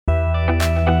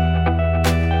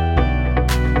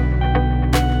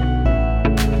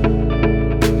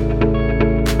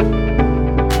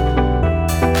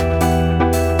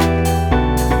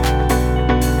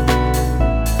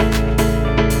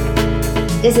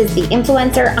This is the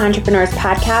Influencer Entrepreneurs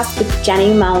Podcast with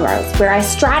Jenny Melrose, where I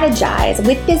strategize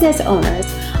with business owners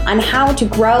on how to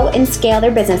grow and scale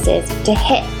their businesses to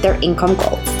hit their income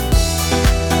goals.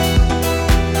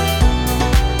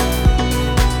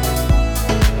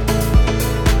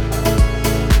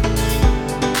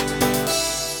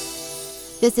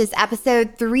 This is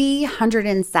episode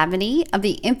 370 of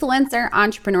the Influencer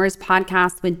Entrepreneurs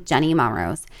Podcast with Jenny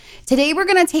Melrose. Today, we're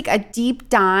going to take a deep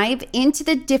dive into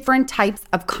the different types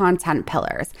of content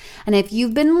pillars. And if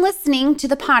you've been listening to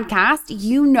the podcast,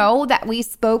 you know that we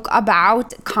spoke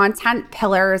about content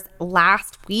pillars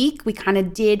last week. We kind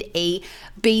of did a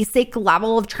basic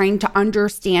level of trying to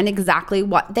understand exactly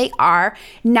what they are.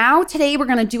 Now, today, we're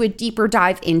going to do a deeper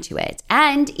dive into it.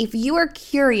 And if you are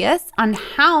curious on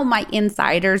how my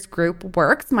Insiders group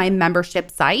works, my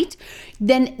membership site,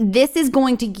 then this is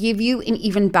going to give you an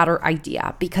even better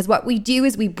idea, because what we do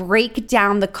is we break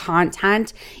down the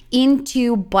content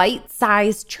into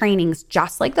bite-sized trainings,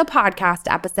 just like the podcast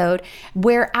episode,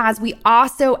 whereas we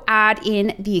also add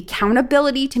in the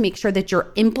accountability to make sure that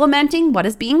you're implementing what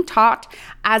is being taught,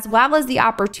 as well as the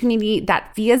opportunity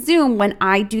that via Zoom, when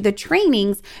I do the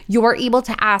trainings, you're able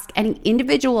to ask any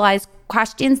individualized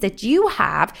questions that you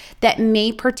have that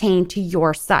may pertain to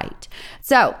your site.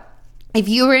 So if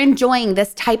you are enjoying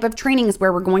this type of trainings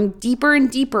where we're going deeper and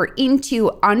deeper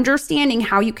into understanding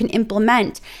how you can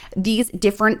implement these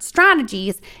different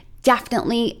strategies,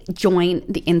 definitely join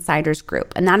the Insiders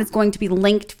group. And that is going to be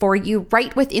linked for you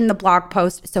right within the blog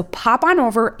post. So pop on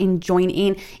over and join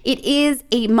in. It is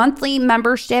a monthly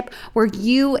membership where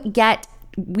you get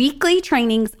weekly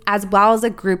trainings as well as a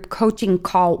group coaching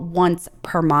call once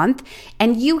per month.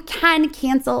 And you can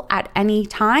cancel at any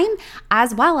time,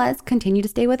 as well as continue to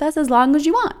stay with us as long as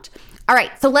you want. All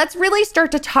right, so let's really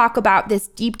start to talk about this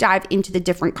deep dive into the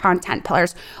different content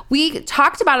pillars. We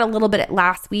talked about it a little bit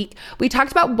last week. We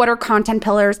talked about what are content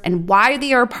pillars and why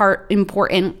they are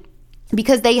important,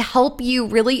 because they help you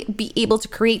really be able to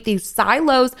create these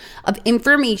silos of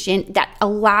information that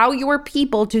allow your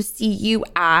people to see you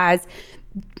as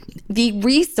the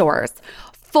resource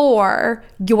for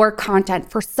your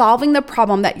content, for solving the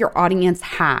problem that your audience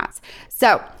has.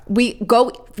 So we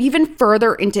go even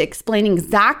further into explaining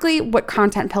exactly what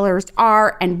content pillars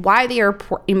are and why they are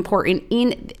important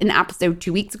in an episode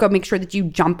 2 weeks ago. Make sure that you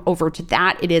jump over to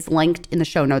that. It is linked in the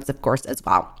show notes, of course, as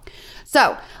well.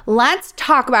 So let's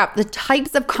talk about the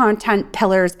types of content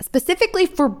pillars specifically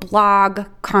for blog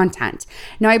content.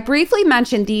 Now, I briefly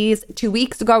mentioned these 2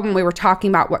 weeks ago when we were talking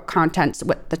about what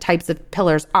the types of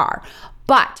pillars are.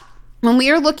 But when we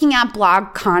are looking at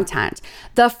blog content,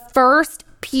 the first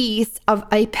piece of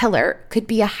a pillar could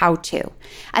be a how-to.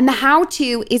 And the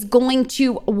how-to is going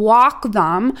to walk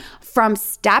them from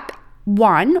step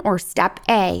 1 or step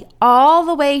A all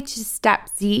the way to step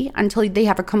Z until they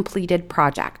have a completed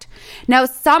project. Now,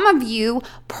 some of you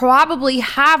probably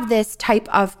have this type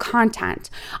of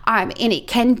content, and it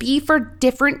can be for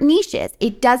different niches.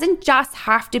 It doesn't just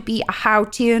have to be a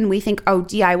how-to, and we think, oh,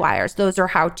 DIYers, those are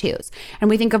how-tos. And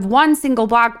we think of one single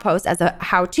blog post as a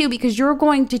how-to because you're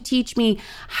going to teach me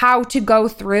how to go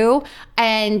through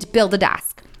and build a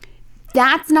desk.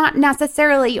 That's not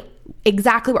necessarily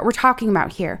exactly what we're talking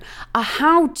about here. A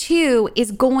how-to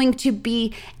is going to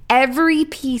be every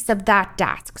piece of that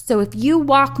desk. So if you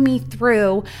walk me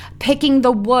through picking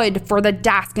the wood for the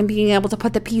desk and being able to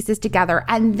put the pieces together,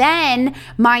 and then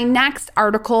my next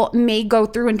article may go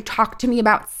through and talk to me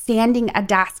about sanding a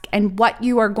desk and what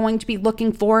you are going to be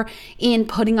looking for in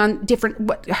putting on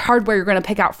what hardware you're going to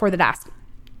pick out for the desk.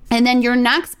 And then your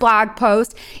next blog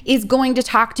post is going to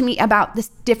talk to me about the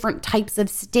different types of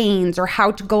stains or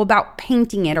how to go about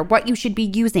painting it or what you should be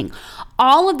using.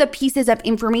 All of the pieces of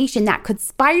information that could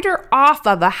spider off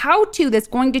of a how-to that's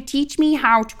going to teach me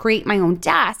how to create my own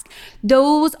desk,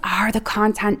 those are the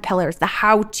content pillars, the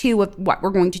how-to of what we're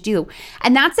going to do.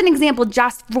 And that's an example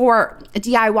just for a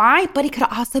DIY, but it could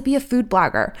also be a food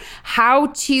blogger. How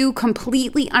to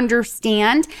completely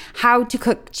understand how to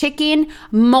cook chicken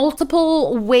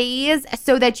multiple ways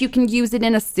so that you can use it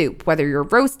in a soup, whether you're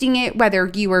roasting it,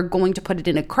 whether you are going to put it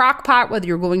in a crock pot, whether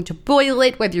you're going to boil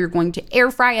it, whether you're going to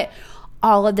air fry it.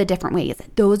 All of the different ways.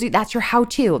 That's your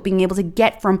how-to, being able to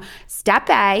get from step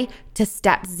A to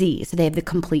step Z. So they have the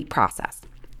complete process.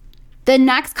 The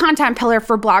next content pillar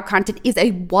for blog content is a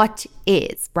what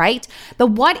is, right? The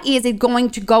what is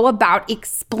going to go about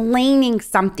explaining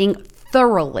something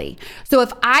thoroughly. So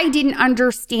if I didn't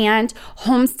understand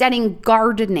homesteading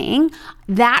gardening,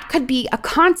 that could be a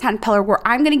content pillar where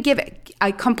I'm going to give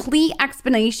a complete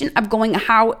explanation of going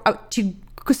how to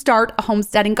start a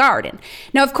homesteading garden.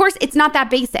 Now, of course, it's not that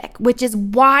basic, which is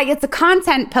why it's a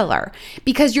content pillar,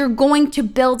 because you're going to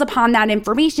build upon that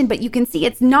information, but you can see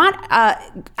it's not a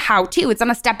how-to. It's not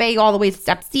a step A all the way to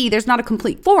step C. There's not a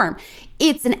complete form.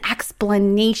 It's an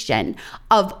explanation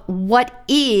of what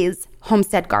is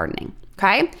homestead gardening,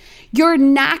 okay? Your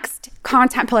next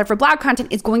content pillar for blog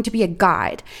content is going to be a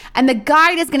guide. And the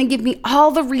guide is going to give me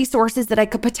all the resources that I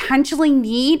could potentially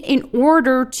need in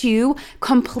order to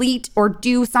complete or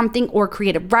do something or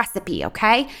create a recipe,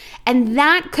 okay? And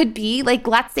that could be like,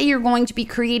 let's say you're going to be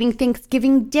creating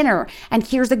Thanksgiving dinner, and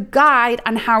here's a guide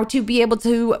on how to be able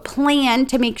to plan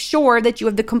to make sure that you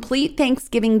have the complete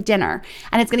Thanksgiving dinner.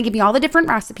 And it's going to give me all the different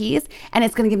recipes, and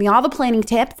it's going to give me all the planning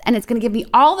tips, and it's going to give me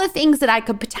all the things that I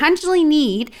could potentially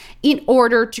need in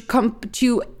order to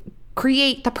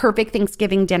create the perfect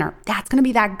Thanksgiving dinner. That's going to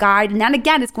be that guide. And that,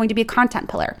 again, is going to be a content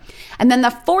pillar. And then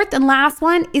the fourth and last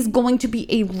one is going to be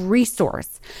a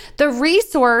resource. The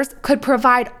resource could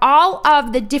provide all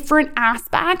of the different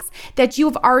aspects that you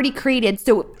have already created.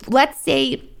 So let's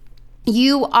say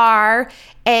you are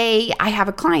I have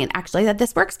a client actually that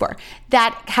this works for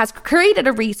that has created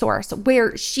a resource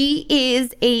where she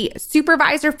is a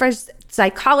supervisor for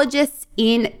psychologists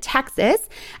in Texas,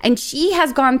 and she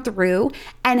has gone through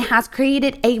and has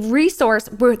created a resource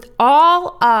with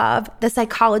all of the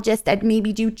psychologists that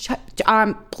maybe do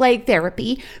play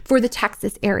therapy for the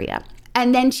Texas area.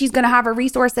 And then she's going to have a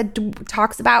resource that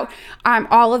talks about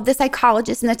all of the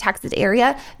psychologists in the Texas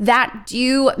area that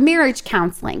do marriage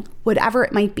counseling, whatever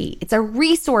it might be. It's a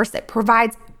resource that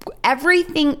provides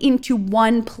everything into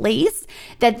one place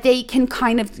that they can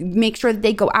kind of make sure that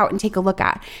they go out and take a look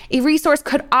at. A resource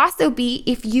could also be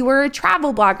if you are a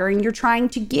travel blogger and you're trying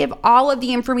to give all of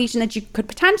the information that you could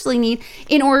potentially need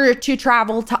in order to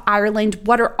travel to Ireland.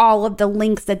 What are all of the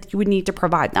links that you would need to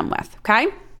provide them with? Okay.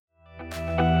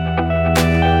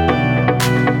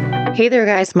 Hey there,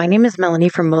 guys. My name is Melanie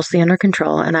from Mostly Under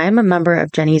Control, and I am a member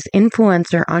of Jenny's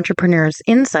Influencer Entrepreneurs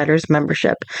Insiders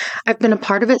membership. I've been a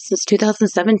part of it since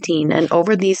 2017, and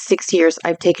over these 6 years,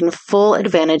 I've taken full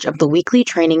advantage of the weekly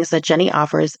trainings that Jenny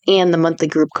offers and the monthly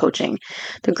group coaching.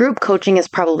 The group coaching is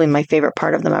probably my favorite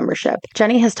part of the membership.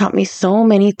 Jenny has taught me so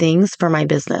many things for my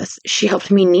business. She helped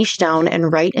me niche down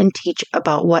and write and teach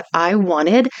about what I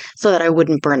wanted so that I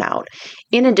wouldn't burn out.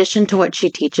 In addition to what she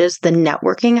teaches, the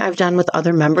networking I've done with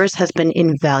other members has been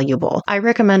invaluable. I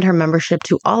recommend her membership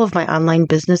to all of my online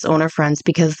business owner friends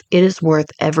because it is worth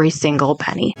every single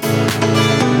penny.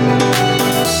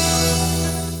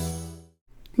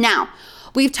 Now,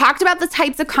 we've talked about the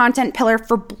types of content pillar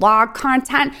for blog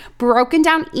content, broken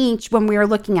down each when we were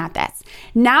looking at this.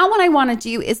 Now what I want to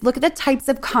do is look at the types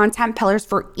of content pillars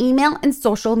for email and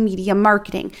social media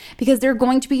marketing, because they're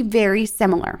going to be very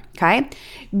similar, okay?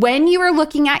 When you are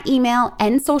looking at email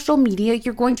and social media,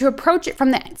 you're going to approach it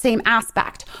from the same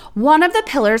aspect. One of the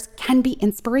pillars can be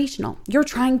inspirational. You're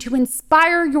trying to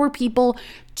inspire your people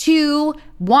to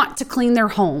want to clean their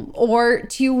home or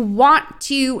to want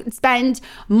to spend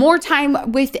more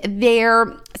time with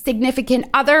their significant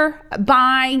other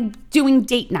by doing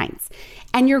date nights.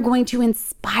 And you're going to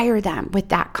inspire them with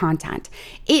that content.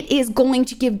 It is going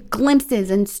to give glimpses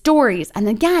and stories. And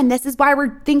again, this is why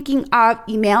we're thinking of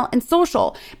email and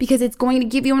social, because it's going to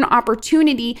give you an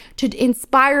opportunity to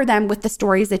inspire them with the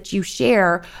stories that you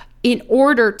share in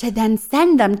order to then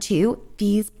send them to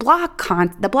these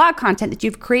the blog content that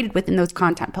you've created within those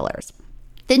content pillars.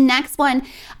 The next one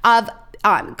of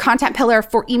content pillar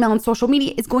for email and social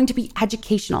media is going to be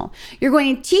educational. You're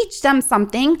going to teach them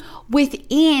something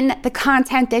within the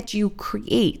content that you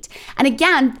create. And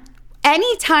again,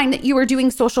 anytime that you are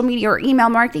doing social media or email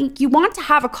marketing, you want to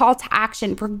have a call to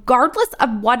action, regardless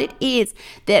of what it is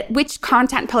which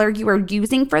content pillar you are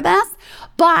using for this.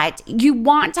 But you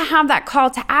want to have that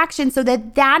call to action so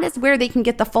that is where they can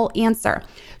get the full answer.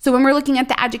 So when we're looking at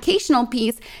the educational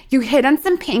piece, you hit on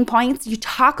some pain points, you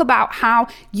talk about how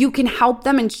you can help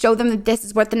them and show them that this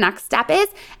is what the next step is,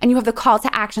 and you have the call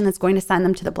to action that's going to send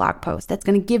them to the blog post. That's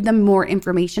going to give them more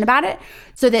information about it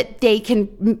so that they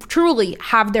can truly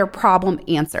have their problem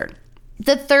answered.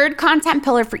 The third content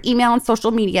pillar for email and social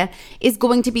media is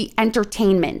going to be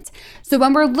entertainment. So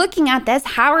when we're looking at this,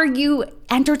 how are you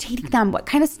entertaining them? What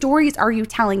kind of stories are you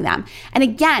telling them? And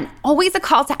again, always a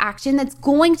call to action that's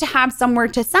going to have somewhere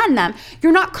to send them.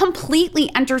 You're not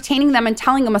completely entertaining them and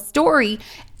telling them a story.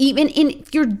 Even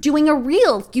if you're doing a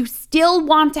reel, you still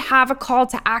want to have a call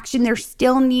to action. There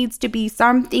still needs to be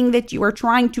something that you are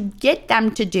trying to get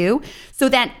them to do so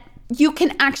that you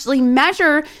can actually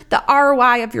measure the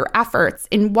ROI of your efforts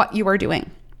in what you are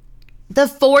doing. The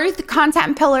fourth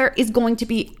content pillar is going to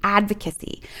be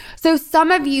advocacy. So some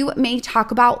of you may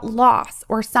talk about loss,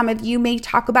 or some of you may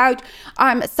talk about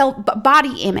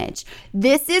body image.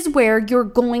 This is where you're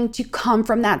going to come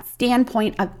from that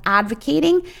standpoint of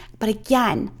advocating. But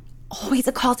again, always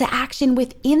a call to action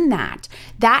within that.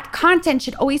 That content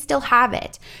should always still have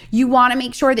it. You want to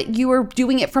make sure that you are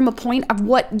doing it from a point of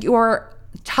what your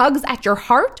tugs at your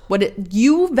heart,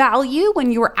 you value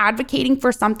when you are advocating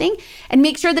for something, and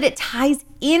make sure that it ties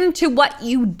into what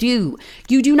you do.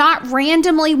 You do not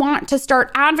randomly want to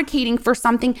start advocating for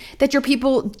something that your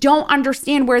people don't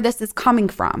understand where this is coming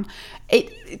from.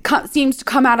 It seems to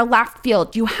come out of left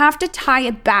field. You have to tie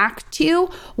it back to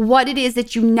what it is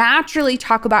that you naturally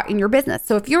talk about in your business.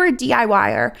 So if you're a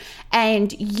DIYer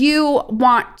and you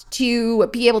want to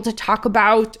be able to talk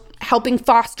about helping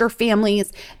foster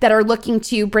families that are looking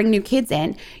to bring new kids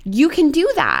in, you can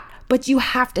do that, but you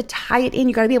have to tie it in.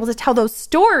 You got to be able to tell those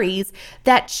stories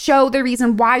that show the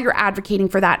reason why you're advocating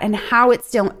for that and how it's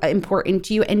still important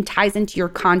to you and ties into your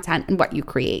content and what you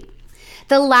create.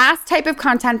 The last type of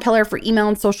content pillar for email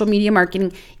and social media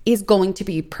marketing is going to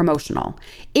be promotional.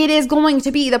 It is going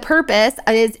to be, the purpose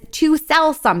is to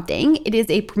sell something. It is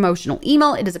a promotional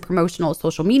email. It is a promotional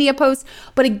social media post.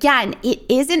 But again, it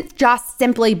isn't just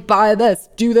simply buy this,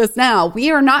 do this now.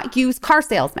 We are not used car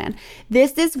salesmen.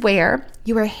 This is where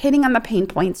you are hitting on the pain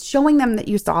points, showing them that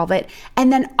you solve it,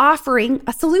 and then offering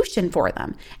a solution for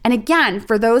them. And again,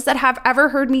 for those that have ever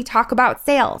heard me talk about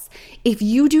sales, if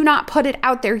you do not put it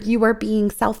out there, you are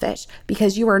being selfish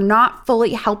because you are not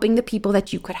fully helping the people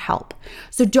that you could help.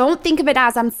 So don't think of it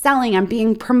as I'm selling, I'm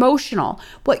being promotional.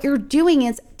 What you're doing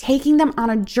is taking them on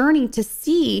a journey to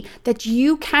see that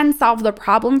you can solve the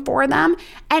problem for them.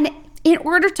 And in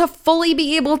order to fully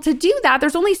be able to do that,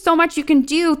 there's only so much you can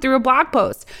do through a blog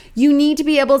post. You need to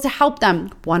be able to help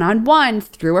them one-on-one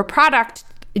through a product,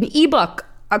 an ebook,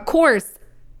 a course,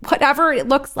 whatever it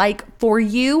looks like for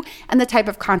you and the type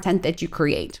of content that you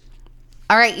create.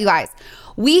 All right, you guys,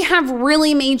 we have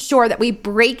really made sure that we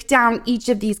break down each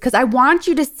of these because I want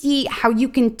you to see how you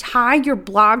can tie your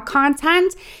blog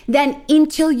content then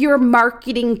into your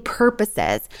marketing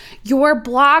purposes. Your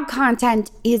blog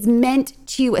content is meant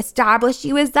to establish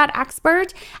you as that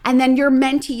expert, and then you're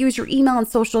meant to use your email and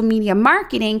social media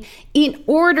marketing in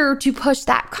order to push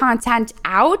that content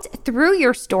out through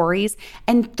your stories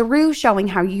and through showing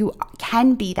how you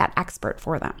can be that expert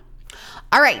for them.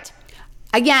 All right.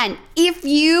 Again, if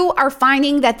you are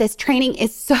finding that this training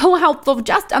is so helpful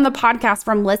just on the podcast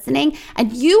from listening,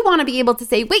 and you want to be able to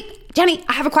say, wait, Jenny,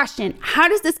 I have a question. How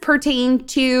does this pertain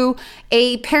to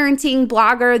a parenting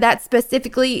blogger that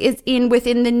specifically is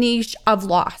within the niche of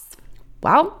loss?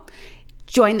 Well,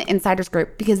 join the Insiders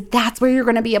group because that's where you're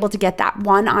going to be able to get that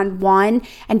one-on-one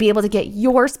and be able to get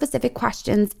your specific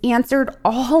questions answered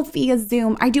all via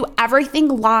Zoom. I do everything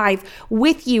live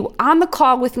with you on the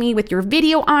call with me with your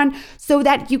video on so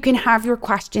that you can have your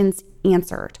questions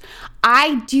answered.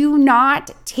 I do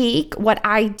not take what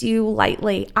I do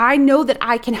lightly. I know that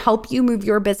I can help you move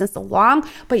your business along,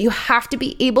 but you have to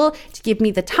be able to give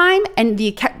me the time and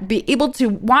be able to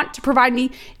want to provide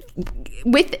me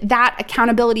with that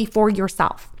accountability for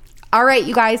yourself. All right,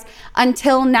 you guys,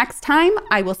 until next time,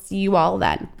 I will see you all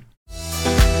then.